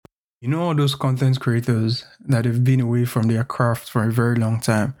You know all those content creators that have been away from their craft for a very long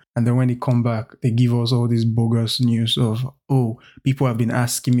time, and then when they come back, they give us all this bogus news of, oh, people have been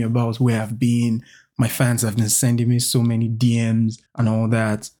asking me about where I've been. My fans have been sending me so many DMs and all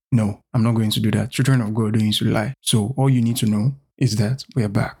that. No, I'm not going to do that. Children of God don't used to lie. So all you need to know is that we're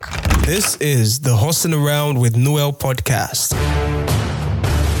back. This is the Hustling Around with Noel podcast.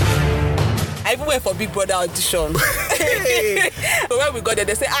 I even went for Big Brother audition. But when we got there,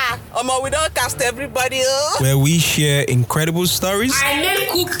 they say, we don't cast everybody. Where we share incredible stories. I made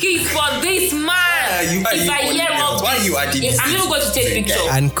cookies for this man. Why are you adding this? I'm even going to take pictures.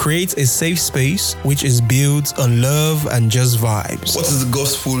 And create a safe space which is built on love and just vibes. What is the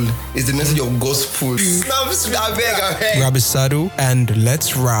gospel? Is the message of gospel? I beg. Grab a saddle and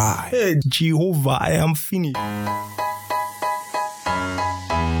let's ride. Hey, Jehovah, I am finished.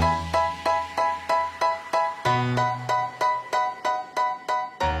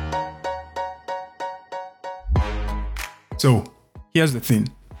 So, here's the thing.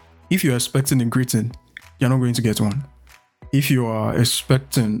 If you're expecting a greeting, you're not going to get one. If you are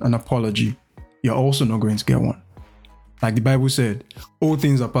expecting an apology, you're also not going to get one. Like the Bible said, all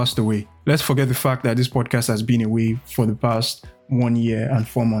things are passed away. Let's forget the fact that this podcast has been away for the past 1 year and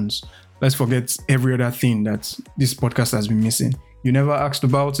 4 months. Let's forget every other thing that this podcast has been missing. You never asked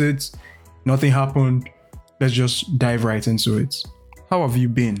about it. Nothing happened. Let's just dive right into it. How have you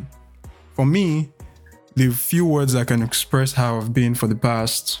been? For me, the few words I can express how I've been for the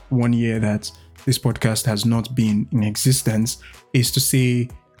past 1 year that this podcast has not been in existence is to say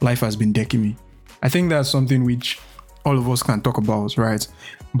life has been decking me. I think that's something which all of us can talk about, right?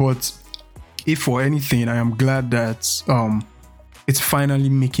 But if for anything, I am glad that it's finally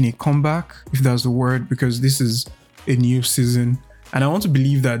making a comeback, if that's the word, because this is a new season. And I want to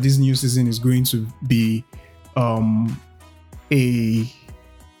believe that this new season is going to be a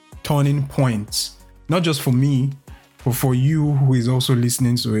turning point. Not just for me, but for you who is also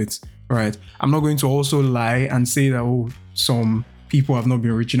listening to it, right? I'm not going to also lie and say that, some people have not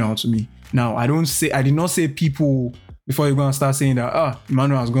been reaching out to me. Now, I did not say people before you're going to start saying that,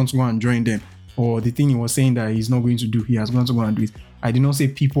 Emmanuel has gone to go and join them. Or the thing he was saying that he's not going to do, he has gone to go and do it. I did not say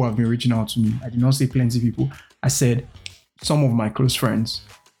people have been reaching out to me. I did not say plenty of people. I said some of my close friends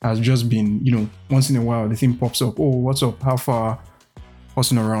has just been, once in a while, the thing pops up. Oh, what's up? How far?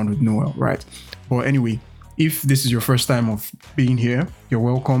 Hustling around with Noel, right? But anyway, if this is your first time of being here, you're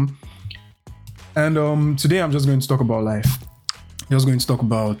welcome. And today I'm just going to talk about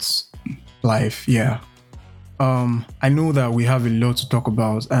life. Yeah. I know that we have a lot to talk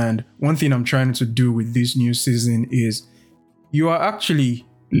about, and one thing I'm trying to do with this new season is you are actually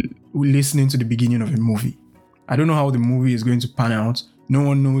listening to the beginning of a movie. I don't know how the movie is going to pan out. No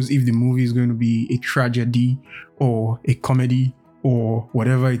one knows if the movie is going to be a tragedy or a comedy or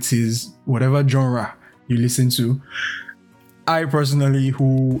whatever it is, whatever genre you listen to. I personally,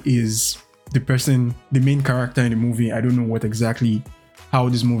 who is the main character in the movie, I don't know how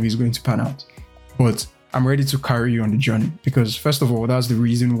this movie is going to pan out. But I'm ready to carry you on the journey because, first of all, that's the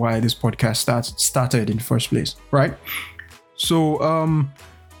reason why this podcast started in the first place, right? So,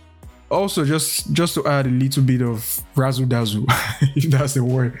 also just to add a little bit of razzle dazzle, if that's the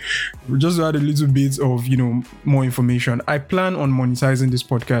word, just to add a little bit of, more information. I plan on monetizing this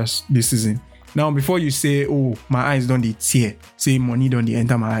podcast this season. Now, before you say, my eyes don't tear, say money don't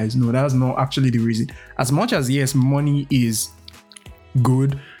enter my eyes. No, that's not actually the reason. As much as, yes, money is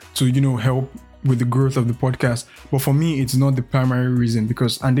good to, help with the growth of the podcast. But for me, it's not the primary reason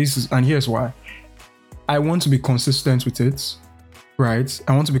because, and here's why. I want to be consistent with it. Right?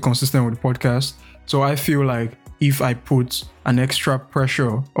 I want to be consistent with the podcast. So I feel like if I put an extra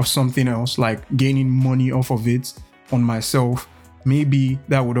pressure of something else, like gaining money off of it on myself, maybe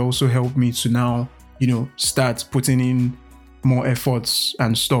that would also help me to now, start putting in more efforts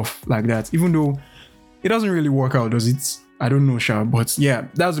and stuff like that. Even though it doesn't really work out, does it? I don't know, Sha. But yeah,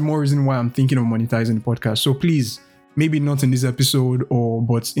 that's the more reason why I'm thinking of monetizing the podcast. So please, maybe not in this episode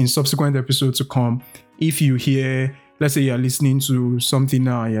but in subsequent episodes to come, if you hear, let's say you're listening to something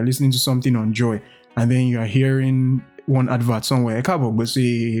now, you're listening to something on Joy, and then you're hearing one advert somewhere, within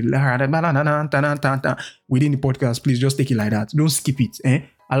the podcast, please just take it like that. Don't skip it.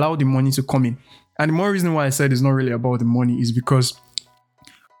 Allow the money to come in. And the more reason why I said it's not really about the money is because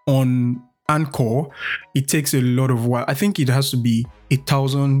on Anchor, it takes a lot of while. I think it has to be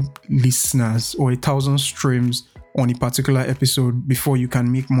 1,000 listeners or 1,000 streams on a particular episode before you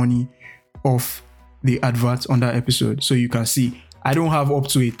can make money off the adverts on that episode. So you can see I don't have up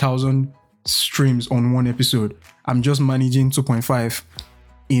to 1,000 streams on one episode. I'm just managing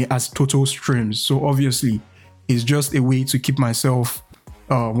 2.5 as total streams. So obviously it's just a way to keep myself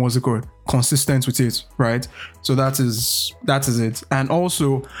what's it called, consistent with it, right? So that is it. And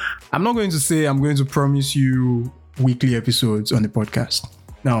also, I'm not going to say I'm going to promise you weekly episodes on the podcast.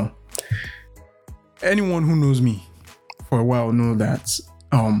 Now, anyone who knows me for a while know that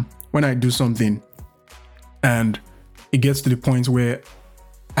when I do something and it gets to the point where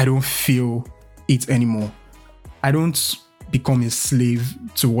I don't feel it anymore, I don't become a slave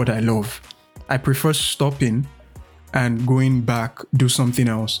to what I love. I prefer stopping and going back, do something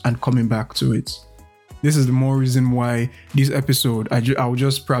else, and coming back to it. This is the more reason why this episode, I'll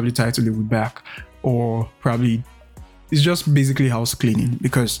just probably title it with back, or probably it's just basically house cleaning,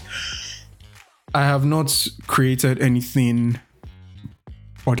 because I have not created anything,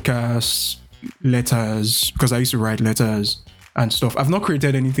 podcasts, letters, because I used to write letters and stuff. I've not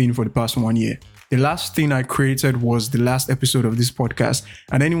created anything for the past 1 year. The last thing I created was the last episode of this podcast,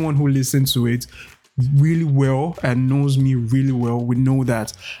 and anyone who listened to it really well and knows me really well would know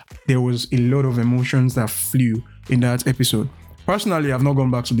that there was a lot of emotions that flew in that episode. Personally, I've not gone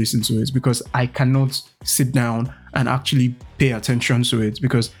back to listen to it because I cannot sit down and actually pay attention to it,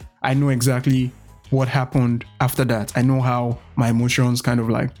 because I know exactly what happened after that. I know how my emotions kind of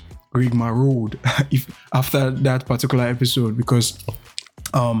like rig my road after that particular episode, because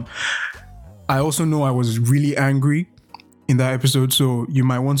I also know I was really angry in that episode. So you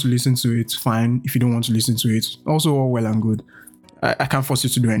might want to listen to it, fine. If you don't want to listen to it, also all well and good. I can't force you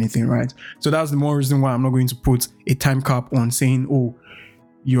to do anything, right? So that's the more reason why I'm not going to put a time cap on saying, oh,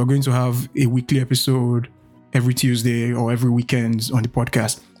 you are going to have a weekly episode every Tuesday or every weekend on the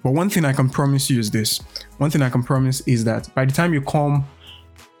podcast. But one thing I can promise you is this. One thing I can promise is that by the time you come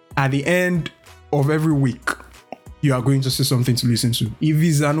at the end of every week, you are going to see something to listen to. If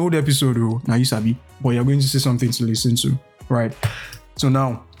it's an old episode, now you sabi, but you're going to see something to listen to, right? So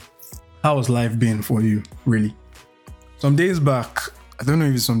now, how has life been for you, really? Some days back, I don't know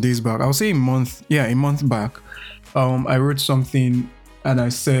if it's some days back, I'll say a month back, I wrote something and I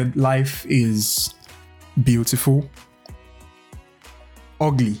said, life is beautiful,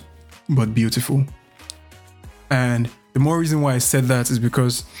 ugly, but beautiful. And the more reason why I said that is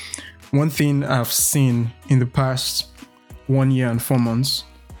because one thing I've seen in the past 1 year and 4 months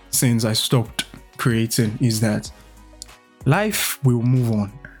since I stopped creating is that life will move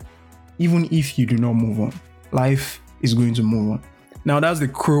on. Even if you do not move on, life is going to move on. Now, that's the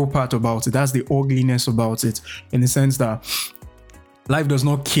cruel part about it. That's the ugliness about it, in the sense that life does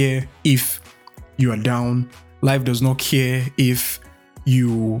not care if you are down. Life does not care if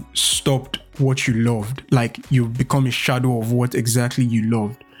you stopped what you loved, like you've become a shadow of what exactly you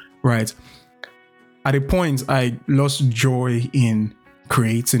loved, right? At a point, I lost joy in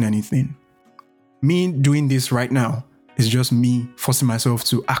creating anything. Me doing this right now is just me forcing myself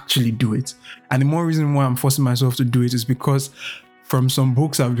to actually do it. And the more reason why I'm forcing myself to do it is because from some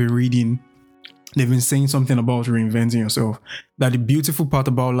books I've been reading, they've been saying something about reinventing yourself. That the beautiful part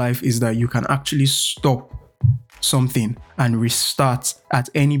about life is that you can actually stop something and restart at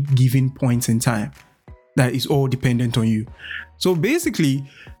any given point in time. That is all dependent on you. So basically,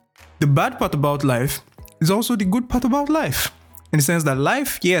 the bad part about life is also the good part about life. In the sense that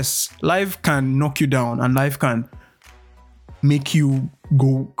life, yes, life can knock you down and life can make you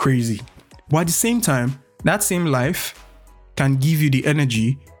go crazy. But at the same time, that same life can give you the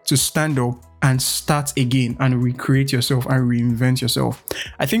energy to stand up and start again and recreate yourself and reinvent yourself.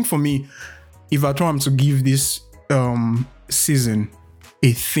 I think for me, if I try to give this season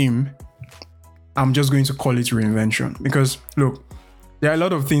a theme, I'm just going to call it reinvention. Because look, there are a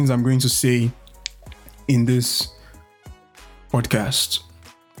lot of things I'm going to say in this podcast.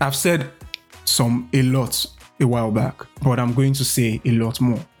 I've said a lot a while back, but I'm going to say a lot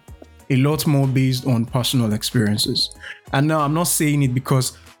more based on personal experiences. And now I'm not saying it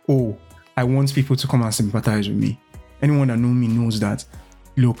because, oh, I want people to come and sympathize with me. Anyone that knows me knows that,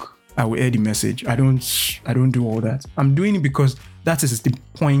 look, I will air the message. I don't do all that. I'm doing it because that is the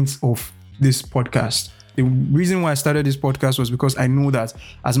point of this podcast. The reason why I started this podcast was because I know that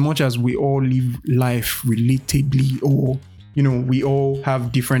as much as we all live life relatably, or we all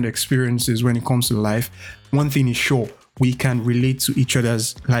have different experiences when it comes to life, one thing is sure, we can relate to each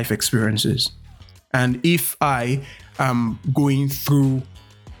other's life experiences. And if I am going through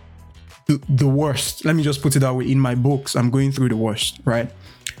the worst, let me just put it that way, in my books, I'm going through the worst, right?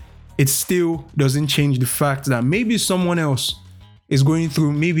 It still doesn't change the fact that maybe someone else is going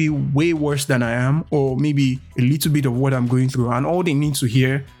through maybe way worse than I am, or maybe a little bit of what I'm going through. And all they need to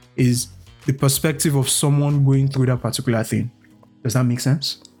hear is the perspective of someone going through that particular thing. Does that make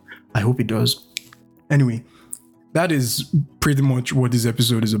sense? I hope it does. Anyway, that is pretty much what this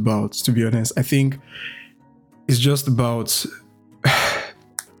episode is about, to be honest. I think it's just about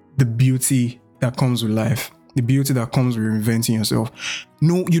the beauty that comes with life, the beauty that comes with reinventing yourself.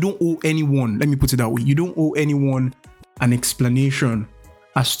 No, you don't owe anyone, let me put it that way, you don't owe anyone an explanation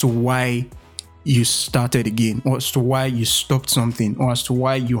as to why you started again, or as to why you stopped something, or as to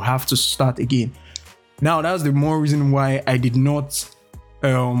why you have to start again. Now, that's the more reason why I did not,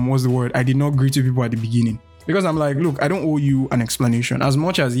 I did not greet you people at the beginning. Because I'm like, look, I don't owe you an explanation. As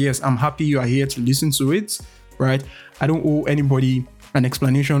much as, yes, I'm happy you are here to listen to it, right? I don't owe anybody an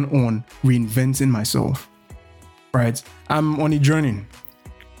explanation on reinventing myself, right? I'm on a journey.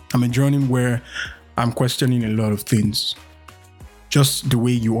 I'm a journey where I'm questioning a lot of things. Just the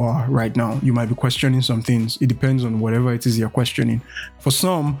way you are right now. You might be questioning some things. It depends on whatever it is you're questioning. For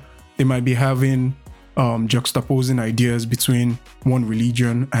some, they might be having juxtaposing ideas between one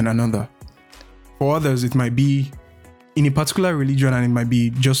religion and another. For others, it might be in a particular religion and it might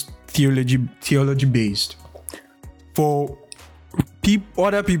be just theology based. For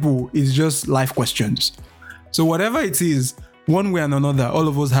other people, it's just life questions. So whatever it is, one way and another, all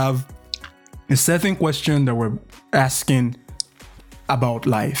of us have a certain question that we're asking about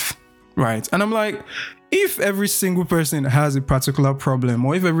life, right? And I'm like, if every single person has a particular problem,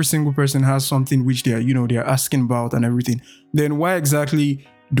 or if every single person has something which they're asking about and everything, then why exactly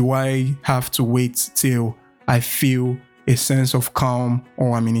do I have to wait till I feel a sense of calm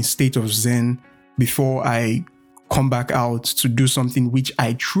or I'm in a state of zen before I come back out to do something which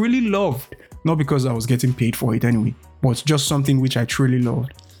I truly loved? Not because I was getting paid for it anyway, but just something which I truly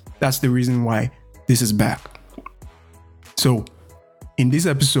loved. That's the reason why this is back. So, in this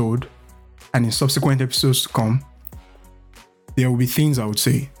episode and in subsequent episodes to come, there will be things I would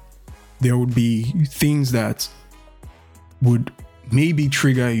say. There would be things that would maybe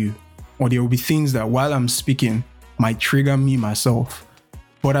trigger you, or there will be things that while I'm speaking might trigger me myself.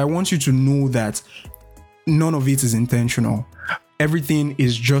 But I want you to know that none of it is intentional. Everything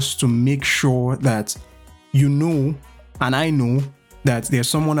is just to make sure that you know, and I know, that there's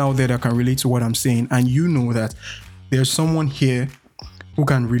someone out there that can relate to what I'm saying, and you know that there's someone here who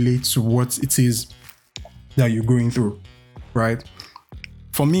can relate to what it is that you're going through, right?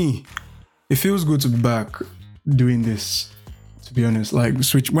 For me, it feels good to be back doing this, to be honest. Like,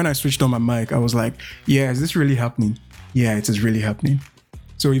 when I switched on my mic, I was like, yeah, is this really happening? Yeah, it is really happening.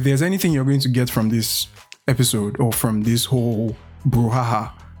 So if there's anything you're going to get from this episode or from this whole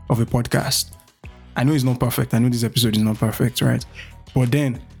brouhaha of a podcast, I know it's not perfect. I know this episode is not perfect, right? But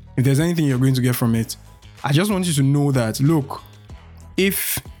then, if there's anything you're going to get from it, I just want you to know that, look,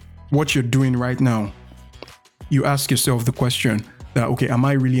 if what you're doing right now, you ask yourself the question that, okay, am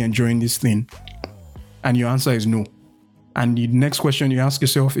I really enjoying this thing? And your answer is no. And the next question you ask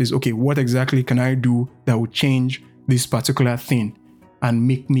yourself is, okay, what exactly can I do that will change this particular thing and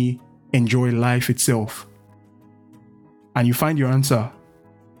make me enjoy life itself? And you find your answer.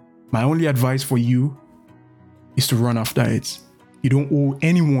 My only advice for you is to run after it. You don't owe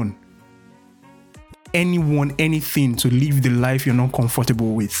anyone anything to live the life you're not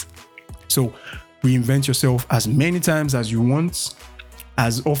comfortable with. So reinvent yourself as many times as you want,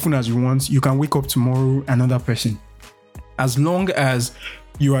 as often as you want. You can wake up tomorrow another person. As long as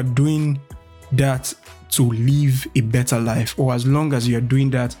you are doing that to live a better life, or as long as you are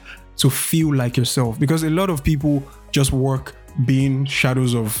doing that to feel like yourself. Because a lot of people just work being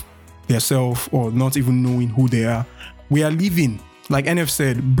shadows of themselves or not even knowing who they are. We are living. Like NF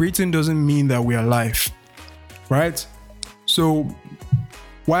said, breathing doesn't mean that we are alive, right? So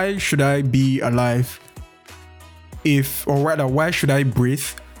why should I be alive why should I breathe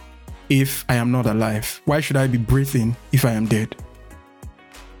if I am not alive? Why should I be breathing if I am dead?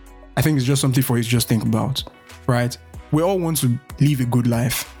 I think it's just something for you to just think about, right? We all want to live a good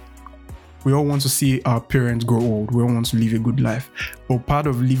life. We all want to see our parents grow old. We all want to live a good life. But part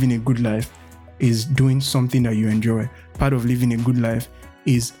of living a good life is doing something that you enjoy. Part of living a good life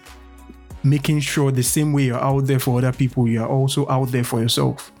is making sure the same way you're out there for other people, you're also out there for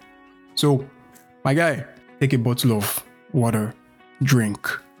yourself. So, my guy, take a bottle of water, drink,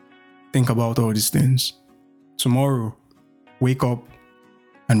 think about all these things. Tomorrow, wake up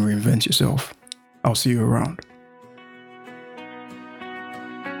and reinvent yourself. I'll see you around.